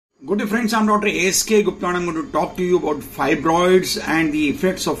Good day friends, I'm Dr. S.K. Gupta and I'm going to talk to you about fibroids and the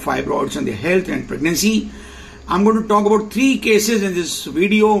effects of fibroids on the health and pregnancy. I'm going to talk about three cases in this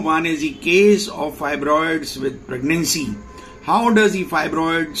video. One is the case of fibroids with pregnancy. How does the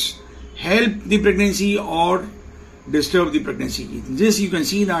fibroids help the pregnancy or disturb the pregnancy? In this you can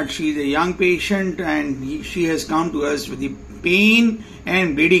see that she is a young patient and she has come to us with the pain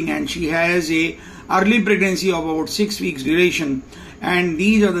and bleeding, and she has a early pregnancy of about 6 weeks duration. And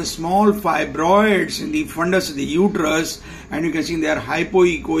these are the small fibroids in the fundus of the uterus, and you can see they are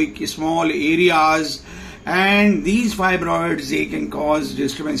hypoechoic small areas, and these fibroids, they can cause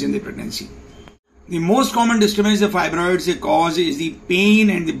disturbance in the pregnancy. The most common disturbance the fibroids they cause is the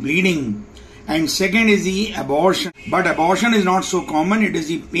pain and the bleeding, and second is the abortion. But abortion is not so common. It is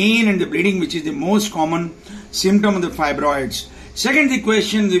the pain and the bleeding which is the most common symptom of the fibroids. Second, the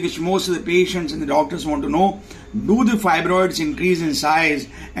question which most of the patients and the doctors want to know: do the fibroids increase in size?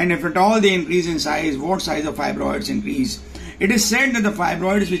 And if at all they increase in size, what size of fibroids increase? It is said that the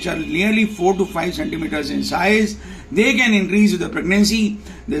fibroids which are nearly 4 to 5 centimeters in size, they can increase with the pregnancy.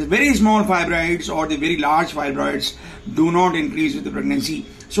 The very small fibroids or the very large fibroids do not increase with the pregnancy.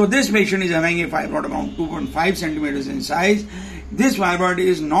 So this patient is having a fibroid around 2.5 centimeters in size. This fibroid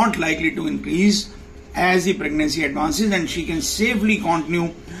is not likely to increase as the pregnancy advances, and she can safely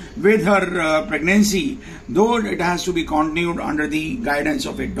continue with her pregnancy, though it has to be continued under the guidance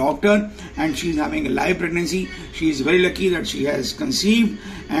of a doctor, and she is having a live pregnancy. She is very lucky that she has conceived,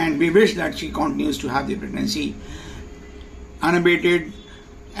 and we wish that she continues to have the pregnancy unabated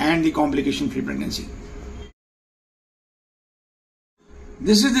and the complication-free pregnancy.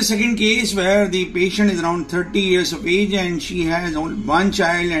 This is the second case where the patient is around 30 years of age and she has only one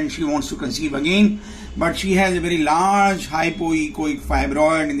child and she wants to conceive again, but she has a very large hypoechoic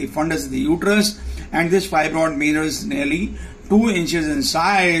fibroid in the fundus of the uterus, and this fibroid measures nearly 2 inches in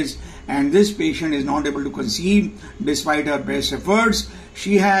size, and this patient is not able to conceive despite her best efforts.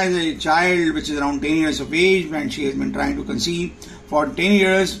 She has a child which is around 10 years of age and she has been trying to conceive for 10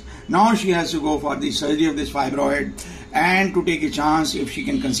 years. Now she has to go for the surgery of this fibroid and to take a chance if she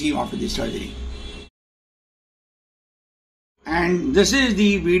can conceive after the surgery. And this is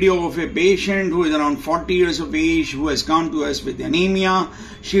the video of a patient who is around 40 years of age who has come to us with anemia.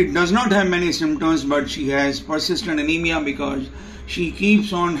 She does not have many symptoms, but she has persistent anemia because she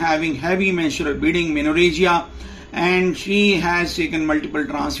keeps on having heavy menstrual bleeding, menorrhagia, and she has taken multiple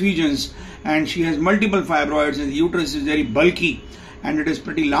transfusions, and she has multiple fibroids, and the uterus is very bulky and it is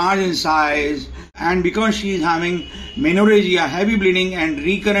pretty large in size. And because she is having menorrhagia, heavy bleeding and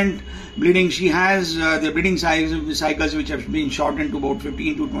recurrent bleeding, she has the bleeding cycles which have been shortened to about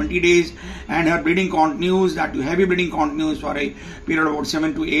 15 to 20 days, and her bleeding continues, that heavy bleeding continues for a period of about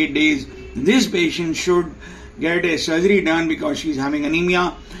 7 to 8 days. This patient should get a surgery done because she is having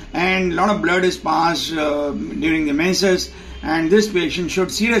anemia and a lot of blood is passed during the menses, and this patient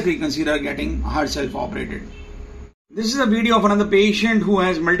should seriously consider getting herself operated. This is a video of another patient who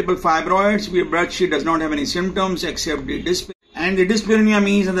has multiple fibroids, but she does not have any symptoms except the dyspareunia. And the dyspareunia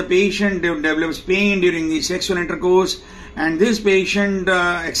means that the patient develops pain during the sexual intercourse, and this patient,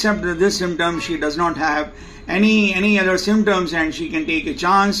 except this symptom, she does not have any other symptoms, and she can take a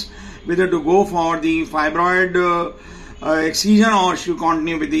chance whether to go for the fibroid excision or she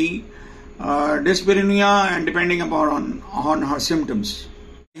continue with the dyspareunia, and depending upon her symptoms.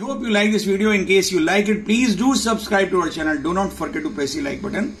 I hope you like this video. In case you like it, please do subscribe to our channel. Do not forget to press the like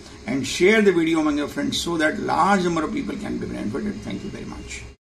button and share the video among your friends so that large number of people can be benefited. Thank you very much.